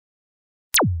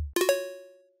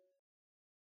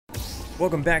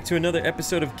Welcome back to another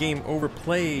episode of GameOver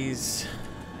Plays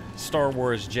Star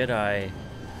Wars Jedi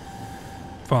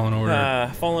Fallen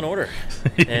Order. Fallen Order.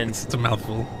 And it's a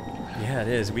mouthful. Yeah, it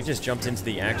is. We just jumped into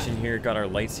the action here, got our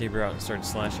lightsaber out and started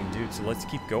slashing dudes, so let's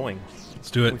keep going.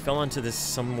 Let's do it. We fell onto this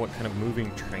somewhat kind of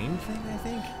moving train thing, I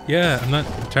think? Yeah, I'm not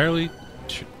entirely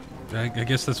sure. I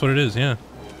guess that's what it is, yeah.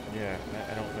 Yeah,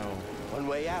 I don't know. One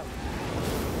way out.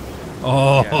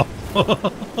 Oh.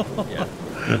 Yeah,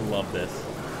 I love this.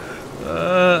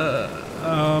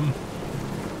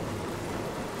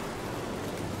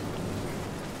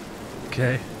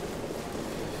 Okay.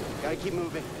 Gotta keep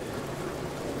moving.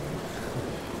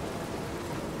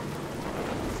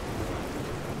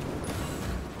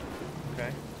 Okay.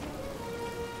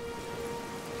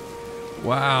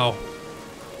 Wow.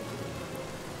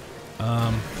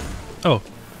 Oh.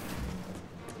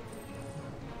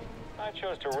 I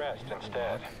chose to rest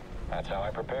instead. That's how I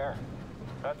prepare.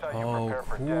 That's how Oh, you prepare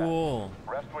for cool. death.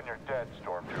 Rest when you're dead,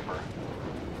 Stormtrooper.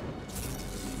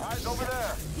 Eyes over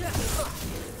there.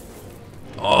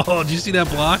 Oh, did you see that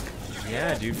block?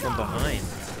 Yeah, dude, from behind.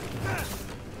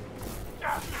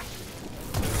 I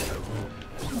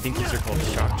think these are called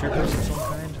shock troopers of some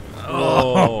kind.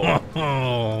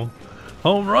 Oh.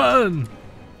 Home run.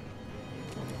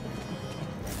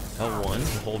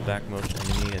 L1 to hold back most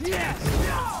enemy attacks.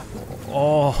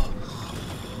 Oh.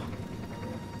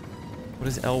 What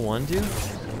does L1 do?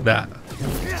 That.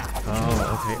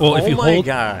 Oh, okay. Well, oh if you my hold,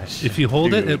 gosh. if you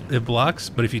hold dude. it blocks.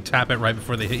 But if you tap it right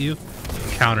before they hit you, it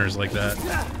counters like that.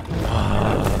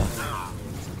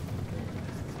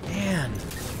 Man.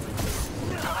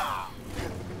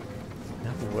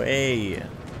 No way. How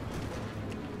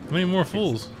many more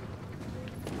fools?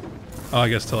 Oh, I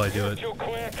guess till I do it. Too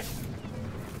quick.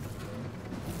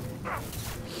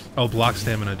 Oh, block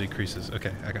stamina decreases.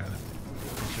 Okay, I got it.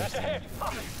 That's a hit.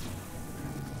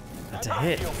 That's a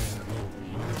hit. Okay,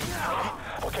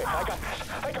 I got this.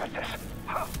 I got this.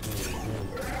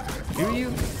 Do you?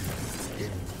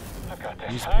 I've got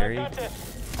this. Use I parry. got this.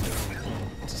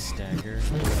 To stagger.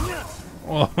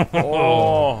 Oh.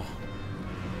 Oh.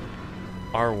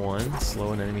 R1,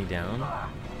 slow an enemy down.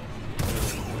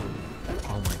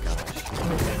 Oh my gosh.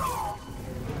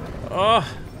 Oh,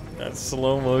 that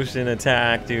slow motion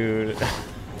attack, dude.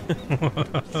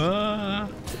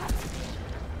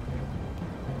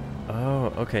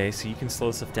 Oh, okay, so you can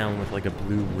slow stuff down with like a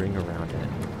blue ring around it.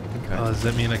 Okay. Does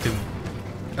that mean I can?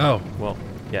 Oh. Well,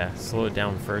 yeah, slow it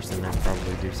down first and then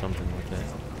probably do something with it.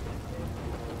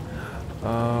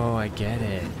 Oh, I get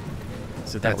it.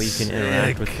 So that way you can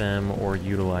interact with them or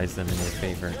utilize them in your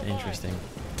favor. Interesting.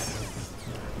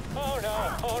 Oh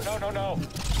no! Oh no! No no!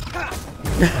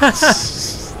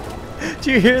 Did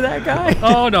you hear that guy?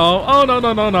 Oh no! Oh no!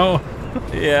 No no no!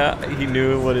 Yeah, he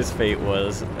knew what his fate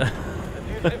was.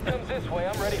 If it comes this way,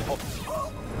 I'm ready for.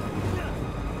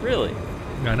 Really?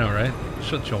 I know, right?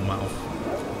 Shut your mouth.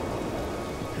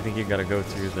 I think you gotta go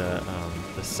through the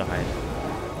side.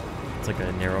 It's like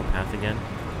a narrow path again.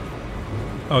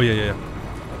 Oh yeah, yeah.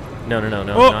 No,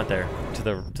 Oh! not there. To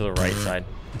the right side.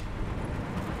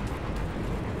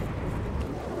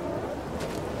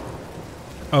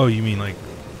 Oh, you mean like?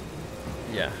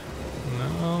 Yeah.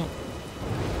 No.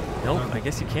 Nope, I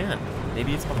guess you can't.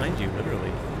 Maybe it's behind you,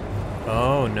 literally.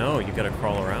 Oh no, you gotta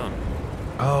crawl around.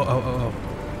 Oh.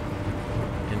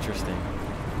 Interesting.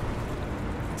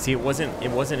 See, it wasn't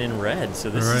in red, so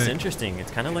this is interesting. It's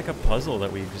kind of like a puzzle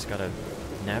that we've just gotta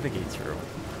navigate through.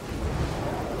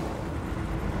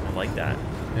 I like that.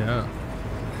 Yeah.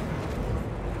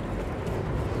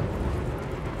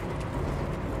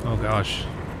 Oh gosh,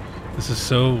 this is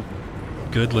so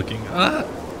good looking. Ah!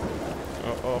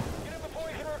 Oh. Get up before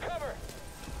we can recover.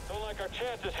 Don't like our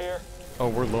chances here. Oh,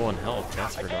 we're low on health.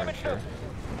 That's for darn sure.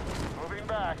 Moving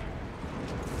back.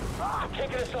 I'm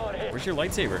taking a solid hit. Where's your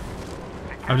lightsaber?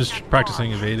 I'm just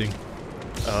practicing evading.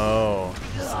 Oh.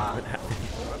 What happened?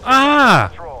 Ah!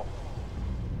 Control.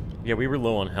 Yeah, we were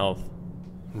low on health.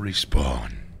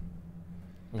 Respawn.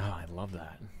 Oh, I love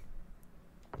that.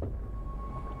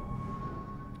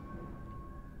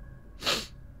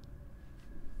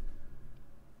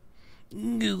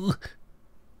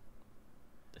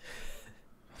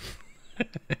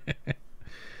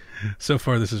 So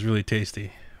far, this is really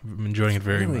tasty. I'm enjoying it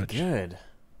very Really much. good.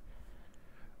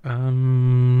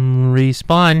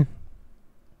 Respawn.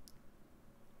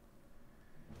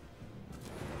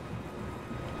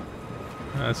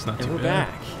 That's not And too we're bad.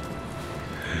 back.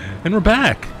 And we're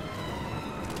back.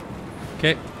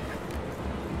 Okay.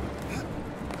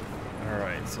 All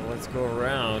right, so let's go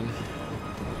around.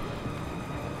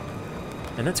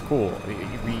 And that's cool.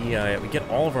 We get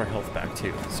all of our health back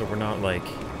too, so we're not like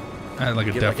Like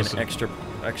a get deficit. like an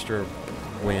extra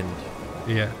wind.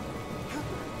 Yeah.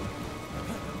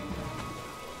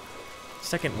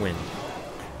 Second wind.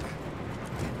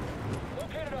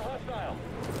 Located a hostile.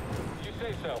 You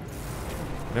say so.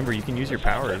 Remember, you can use your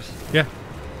powers. Yeah.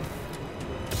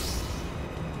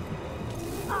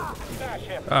 Smash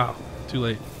him. Oh, too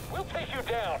late. We'll take you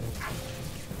down.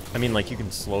 I mean, like, you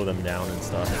can slow them down and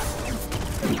stuff.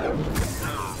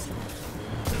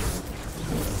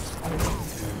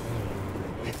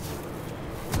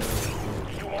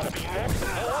 You want to be next?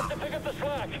 I'll have to pick up the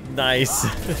slack. Nice.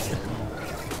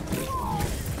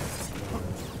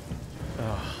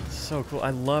 Oh, so cool. I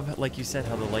love, like you said,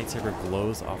 how the lightsaber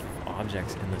glows off of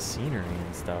objects in the scenery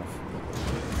and stuff.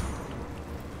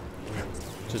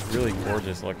 Just really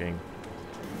gorgeous looking.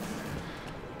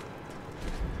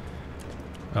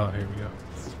 Oh, here we go.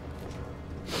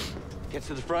 Get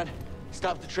to the front.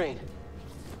 Stop the train.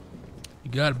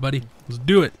 You got it, buddy. Let's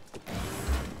do it.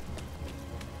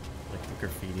 Like the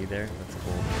graffiti there. That's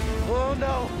cool. Oh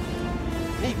no!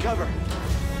 Need cover.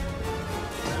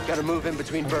 Gotta move in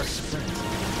between bursts.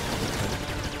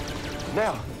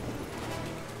 Now.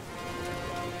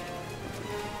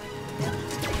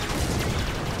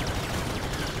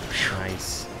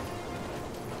 Nice.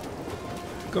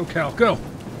 Go, Cal, go.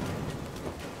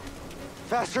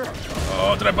 Faster.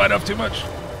 Oh, did I bite off too much?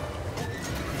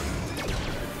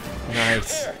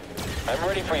 Nice. There. I'm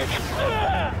ready for you.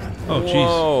 Oh, jeez.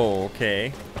 Whoa,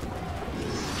 okay.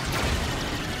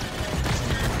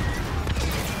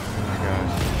 Oh my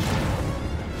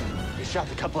gosh. You shot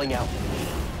the coupling out.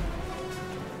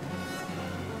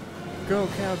 Go,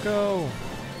 Cal, go.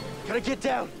 Gotta get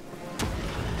down.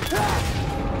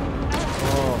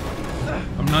 Oh,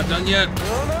 I'm not done yet.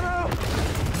 No, no, no.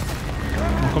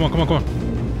 Come on, come on, come on.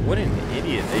 what an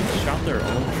idiot. They shot their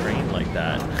own train like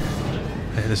that.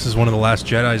 Hey, this is one of the last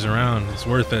Jedis around. It's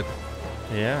worth it.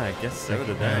 Yeah, I guess so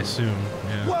to I them. assume.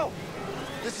 Yeah. Whoa!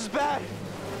 This is bad.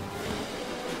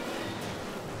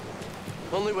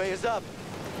 Only way is up.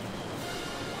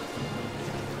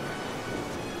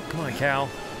 Come on, Cal.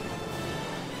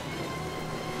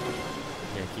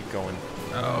 Yeah, keep going.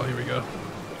 Oh, here we go.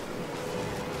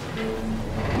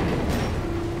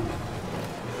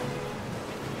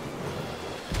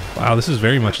 Wow, this is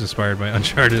very much inspired by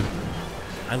Uncharted.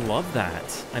 I love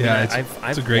that. I Yeah, mean, it's- I've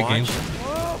it's a great game.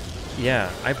 watched, yeah,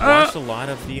 I've watched a lot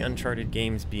of the Uncharted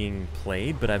games being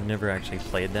played, but I've never actually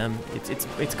played them.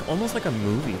 It's almost like a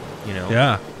movie, you know?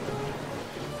 Yeah.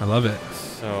 I love it.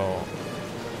 So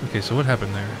Okay, so what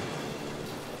happened there?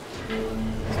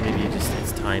 maybe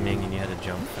it's timing and you had to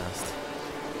jump fast.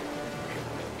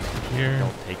 Here.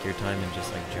 Don't take your time and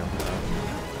just like jump up.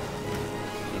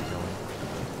 Keep going.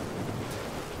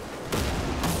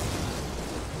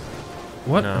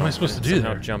 What No, am I supposed to do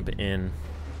somehow there? jump in.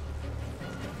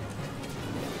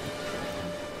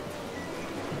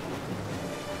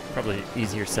 Probably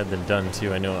easier said than done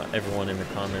too. I know everyone in the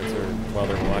comments or while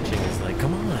they're watching is like,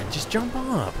 "Come on, just jump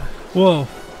up." Whoa.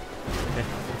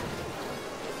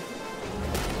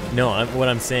 No, what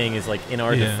I'm saying is like in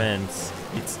our Yeah. defense,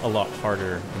 it's a lot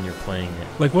harder when you're playing it.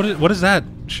 Like, what is that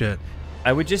shit?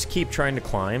 I would just keep trying to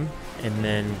climb and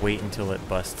then wait until it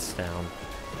busts down.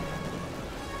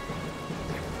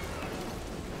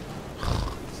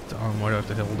 Why do I have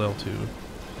to hold L2?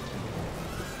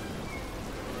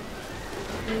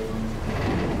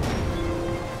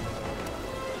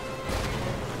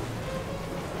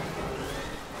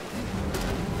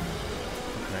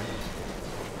 Okay.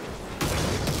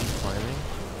 Climbing.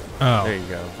 Oh. There you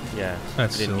go. Yeah.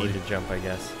 That's Didn't silly. need to jump, I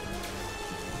guess.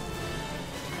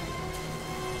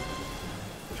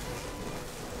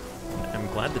 I'm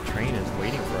glad the train is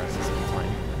waiting for us this whole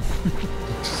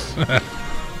time.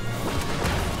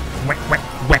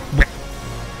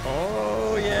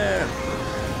 Oh yeah.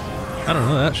 I don't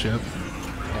know that ship.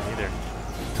 Yeah, either.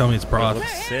 Tell me it's It broth.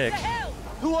 looks sick.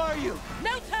 Who are you?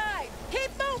 No time!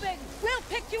 Keep moving! We'll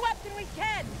pick you up when we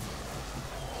can!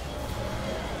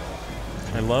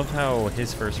 I love how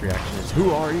his first reaction is,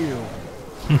 "Who are you?"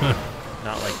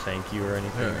 Not like thank you or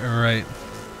anything. Right.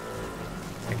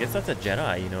 I guess that's a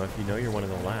Jedi, you know, if you know you're one of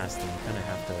the last, then you kind of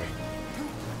have to,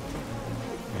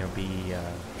 you know, be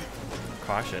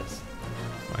cautious.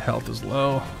 My health is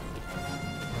low.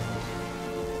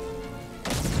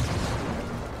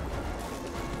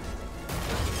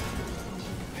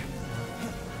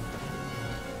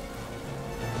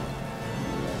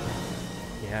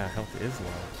 Yeah, health is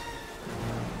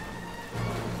low.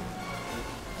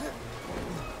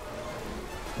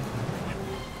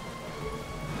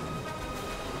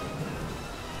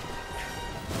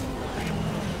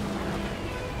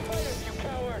 You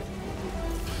coward!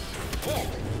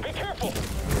 Whoa, be careful!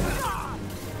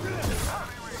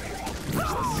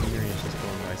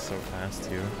 so fast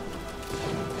too.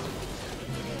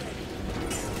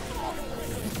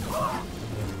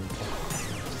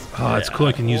 Oh, it's cool.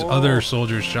 I can use other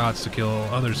soldiers' shots to kill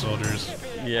other soldiers.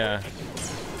 Yeah.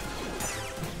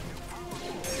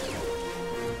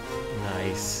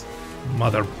 Nice.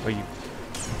 Mother. Oh, you...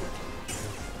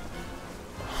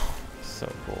 So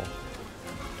cool.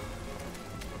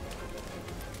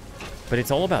 But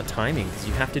it's all about timing, because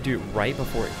you have to do it right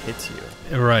before it hits you.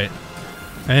 Right.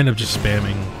 I end up just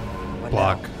spamming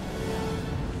block.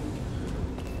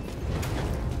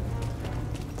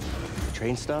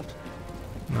 Train stopped?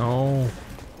 No.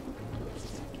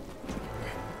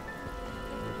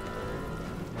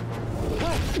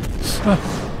 Is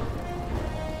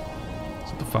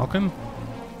it the Falcon?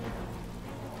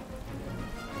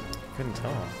 Couldn't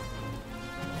tell.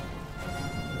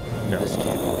 No.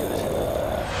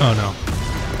 Oh no.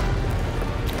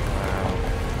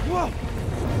 Wow.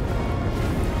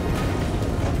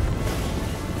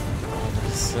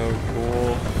 So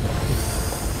cool.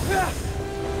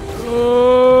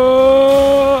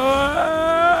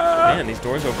 Man, these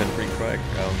doors open pretty quick.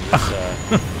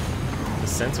 The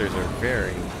sensors are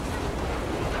very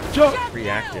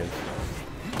reactive.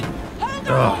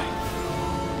 Oh.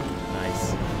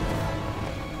 Nice.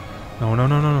 No, no,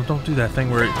 no, no, no. Don't do that thing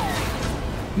where it...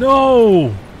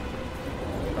 No!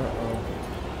 Uh-oh.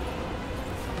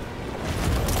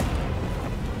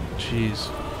 Jeez.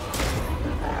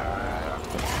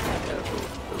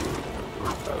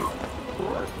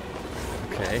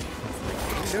 Okay.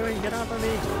 What are you doing? Get off of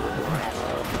me!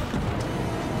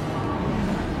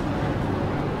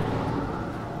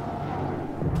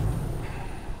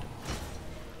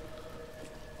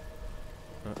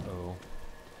 Uh-oh.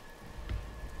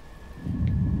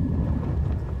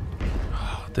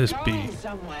 This bee. Going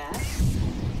somewhere.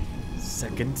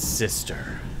 Second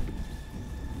sister.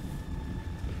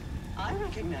 I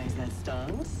recognize that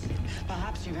stance.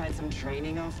 Perhaps you've had some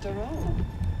training after all.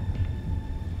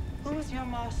 Who was your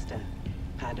master?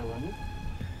 Padawan?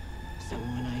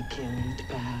 Someone I killed,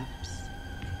 perhaps?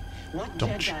 What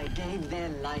Jedi gave their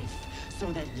life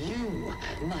so that you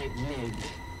might live?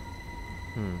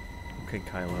 Okay,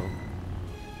 Kylo.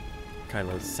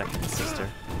 Kylo's second sister.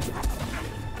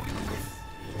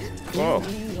 Whoa. You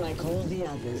bleed like all the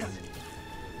others.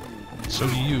 So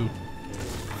do you.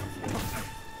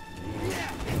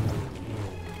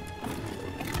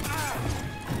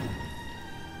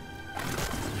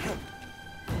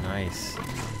 Nice.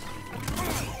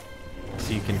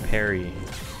 So you can parry,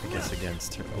 I guess,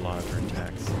 against a lot of her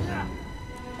attacks.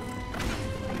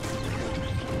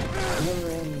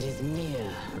 Your end is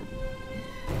near.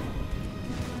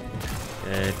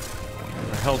 Her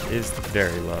health is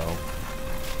very low.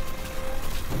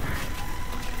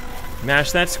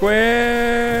 Mash that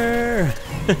square!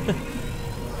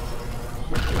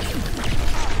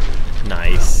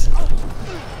 Nice.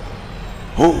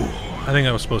 Oh, I think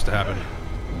that was supposed to happen.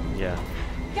 Yeah.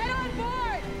 Get on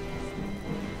board!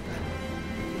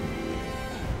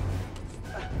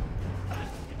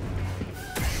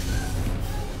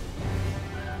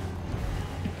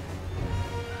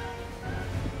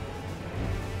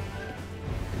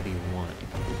 What do you want?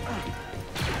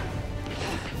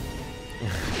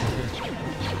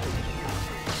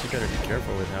 You better be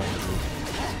careful with how you move.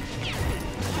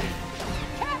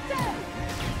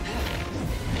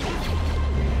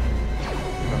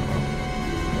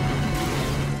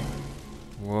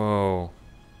 Whoa.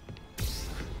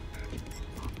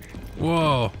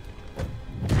 Whoa.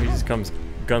 He just comes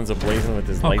guns a-blazing with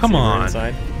his Oh, lightsaber come on.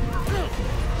 inside.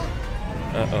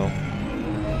 Uh-oh.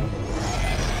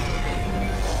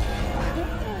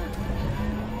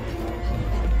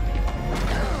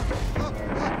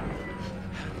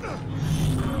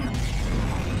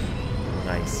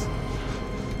 Nice.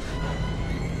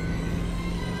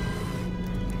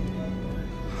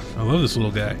 I love this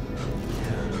little guy.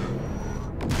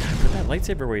 Put that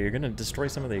lightsaber away. You're gonna destroy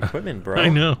some of the equipment, bro. I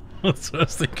know. That's what I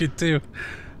was thinking too.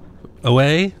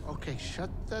 Away? Okay, shut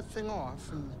that thing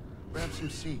off and grab some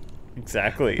seed.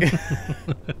 Exactly.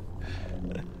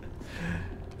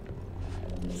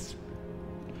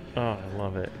 Oh, I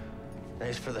love it.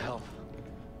 Thanks for the help.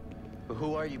 But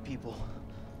who are you people?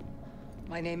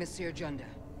 My name is Seer Junda,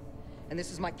 and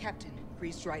this is my captain,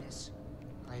 Grease Dritus.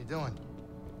 How you doing?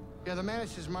 Yeah, the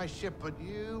Mantis is my ship, but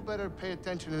you better pay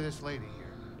attention to this lady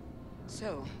here.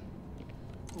 So,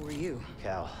 who are you?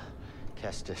 Cal.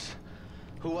 Kestis.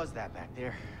 Who was that back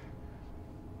there?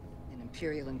 An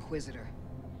Imperial Inquisitor.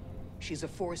 She's a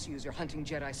Force user hunting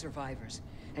Jedi survivors.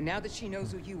 And now that she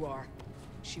knows who you are,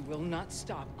 she will not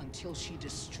stop until she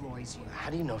destroys you. How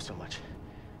do you know so much?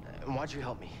 And why'd you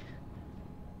help me?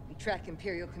 We track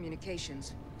Imperial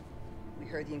communications. We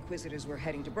heard the Inquisitors were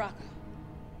heading to Braca,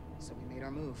 so we made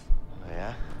our move. Oh,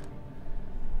 yeah?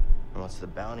 And what's the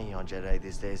bounty on Jedi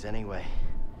these days anyway?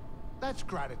 That's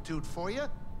gratitude for you. Look,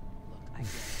 I get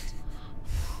it.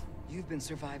 You've been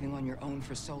surviving on your own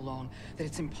for so long that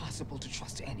it's impossible to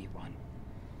trust anyone.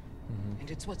 And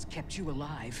it's what's kept you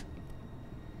alive.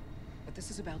 But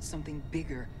this is about something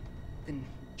bigger than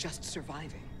just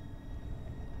surviving.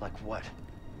 Like what?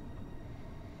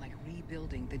 Like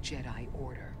rebuilding the Jedi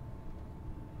Order.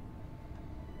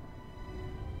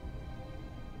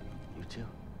 You too?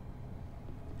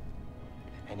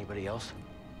 Anybody else?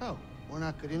 Oh, we're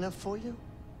not good enough for you?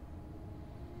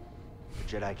 The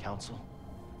Jedi Council?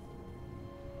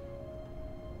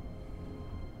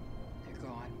 They're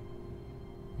gone.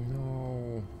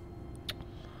 No.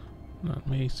 Not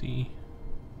Macy.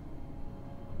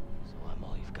 So I'm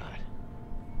all you've got.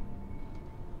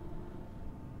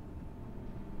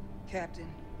 Captain,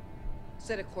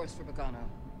 set a course for Bogano.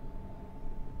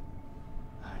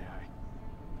 Aye, aye.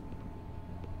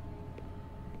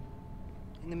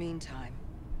 In the meantime,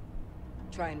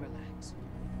 try and relax.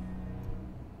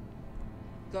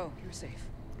 Go, you're safe.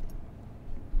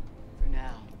 For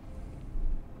now.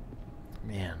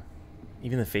 Man,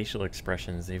 even the facial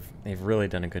expressions, they've really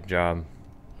done a good job.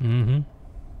 Mm-hmm.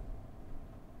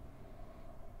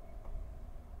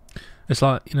 It's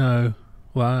like, you know,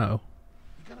 wow.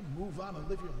 You gotta move on and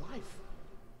live your life.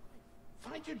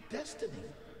 Find your destiny.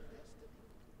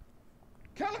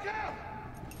 Calico!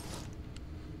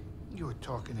 You were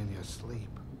talking in your sleep.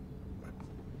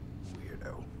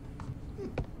 Weirdo.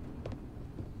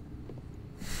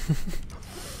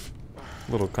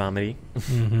 Little comedy.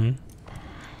 Mm-hmm.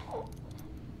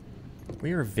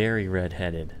 We are very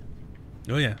red-headed.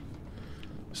 Oh yeah.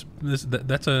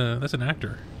 That's an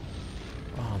actor.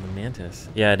 Oh, the Mantis.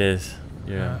 Yeah, it is.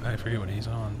 Yeah. I forget what he's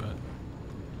on, but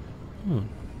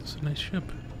it's a nice ship.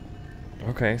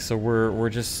 Okay, so we're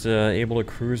just able to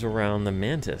cruise around the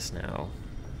Mantis now.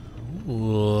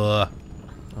 Ooh. I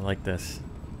like this.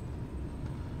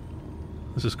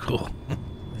 This is cool.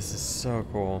 This is so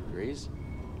cool. Agrees?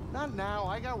 Not now.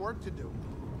 I got work to do.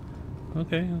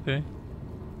 Okay.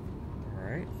 All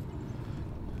right.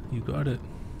 You got it.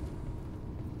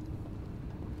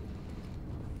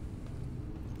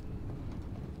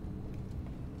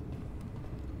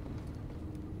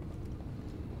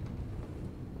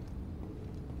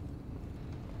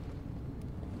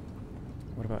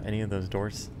 What about any of those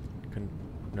doors?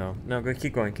 No, go.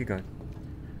 Keep going.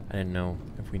 I didn't know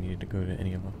if we needed to go to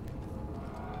any of them.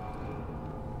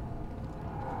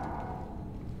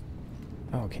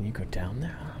 Oh, can you go down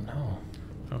there? I don't know.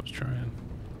 I was trying.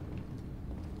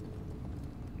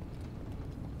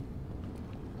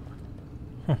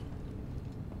 Huh.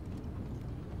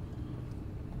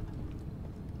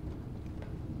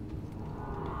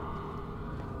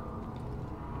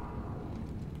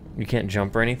 You can't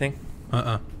jump or anything?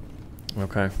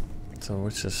 Okay. So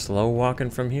it's just slow walking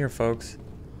from here, folks.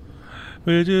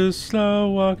 We're just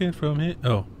slow walking from here.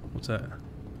 Oh, what's that?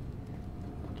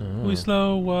 Oh. We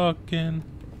slow walking.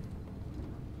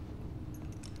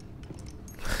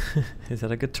 Is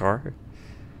that a guitar?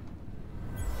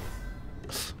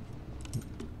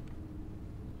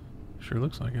 Sure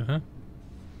looks like it, huh?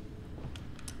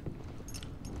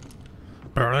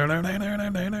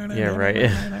 Yeah,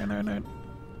 right.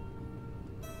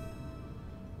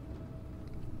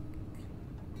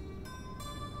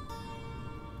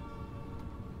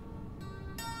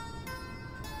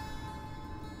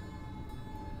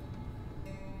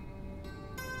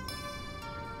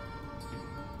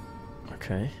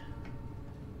 Okay.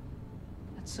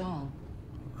 That song,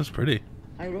 That's pretty.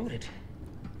 I wrote it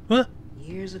What?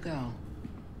 years ago.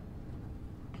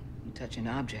 You touch an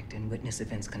object and witness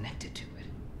events connected to it.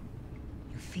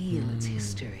 You feel its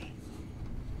history.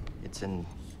 It's an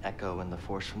echo in the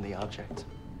force from the object.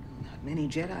 Not many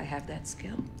Jedi have that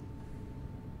skill.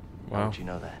 How Wow. would you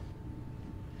know that?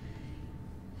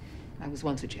 I was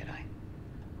once a Jedi,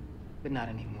 but not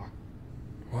anymore.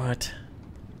 What?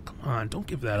 Come on, don't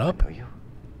give that I up. know you.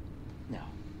 No.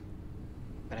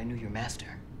 But I knew your master,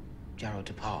 Jaro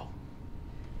Tapal.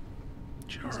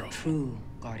 He was a Jaro. true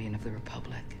guardian of the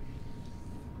Republic.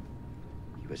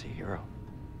 He was a hero.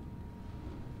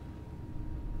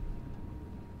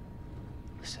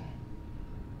 Listen.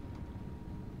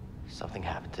 Something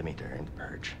happened to me during the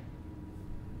purge.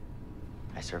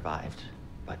 I survived,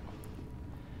 but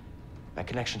my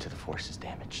connection to the Force is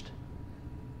damaged.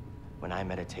 When I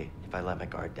meditate, if I let my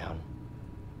guard down,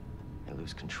 I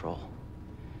lose control.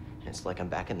 And it's like I'm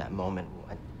back in that moment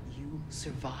when... You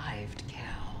survived,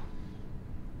 Cal.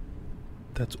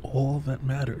 That's all that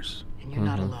matters. And you're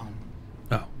not alone.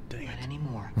 Oh, dang Not it.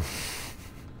 anymore.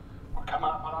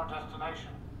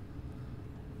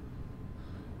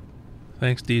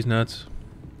 Thanks, D's nuts.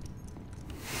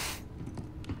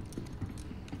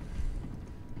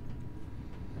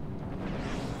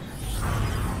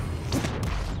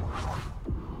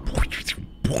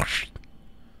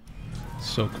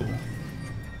 So cool.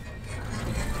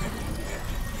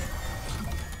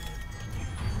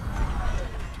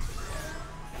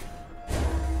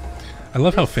 I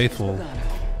love how faithful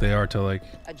they are to like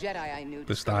A Jedi I knew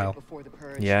the style. before the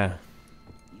purge. Yeah.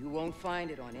 You won't find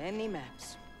it on any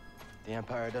maps. The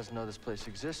Empire doesn't know this place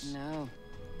exists. No.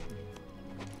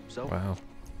 So, Wow.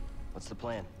 what's the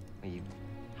plan? Will you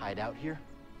hide out here?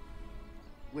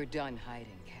 We're done hiding,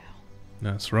 Cal.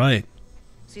 That's right.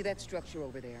 See that structure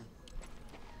over there?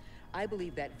 I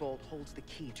believe that vault holds the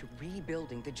key to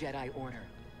rebuilding the Jedi Order.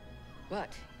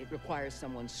 But it requires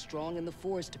someone strong in the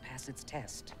Force to pass its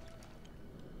test.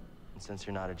 And since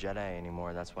you're not a Jedi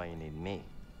anymore, that's why you need me.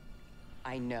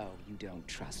 I know you don't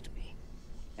trust me.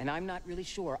 And I'm not really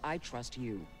sure I trust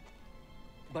you.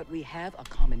 But we have a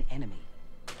common enemy.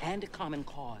 And a common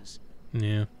cause.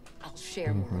 Yeah. I'll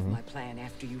share more of my plan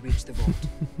after you reach the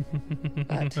vault.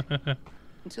 But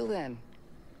until then,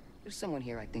 there's someone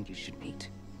here I think you should meet.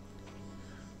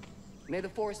 May the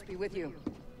Force be with you.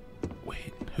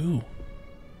 Wait, who?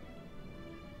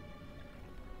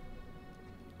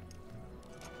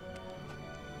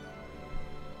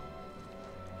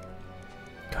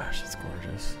 Gosh, it's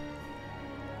gorgeous.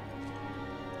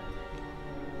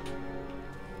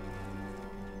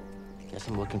 Guess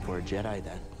I'm looking for a Jedi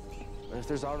then. But if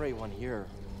there's already one here,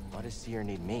 why does Seer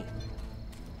need me?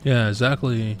 Yeah,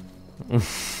 exactly.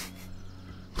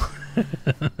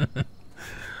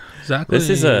 Exactly. This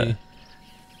is a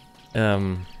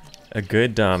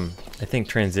good I think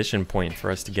transition point for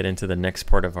us to get into the next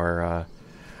part of our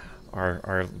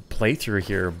playthrough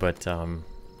here. But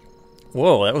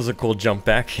whoa, that was a cool jump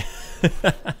back.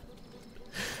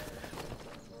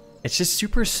 It's just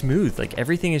super smooth. Like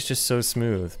everything is just so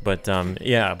smooth. But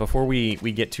yeah, before we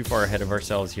get too far ahead of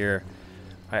ourselves here,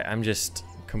 I'm just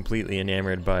completely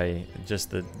enamored by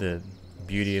just the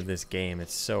beauty of this game.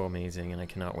 It's so amazing, and I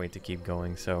cannot wait to keep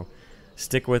going. So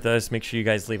stick with us. Make sure you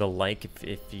guys leave a like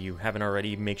if you haven't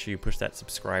already. Make sure you push that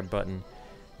subscribe button,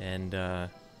 and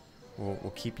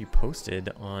we'll keep you posted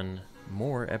on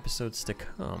more episodes to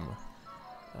come.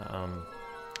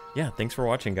 Yeah, thanks for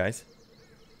watching, guys.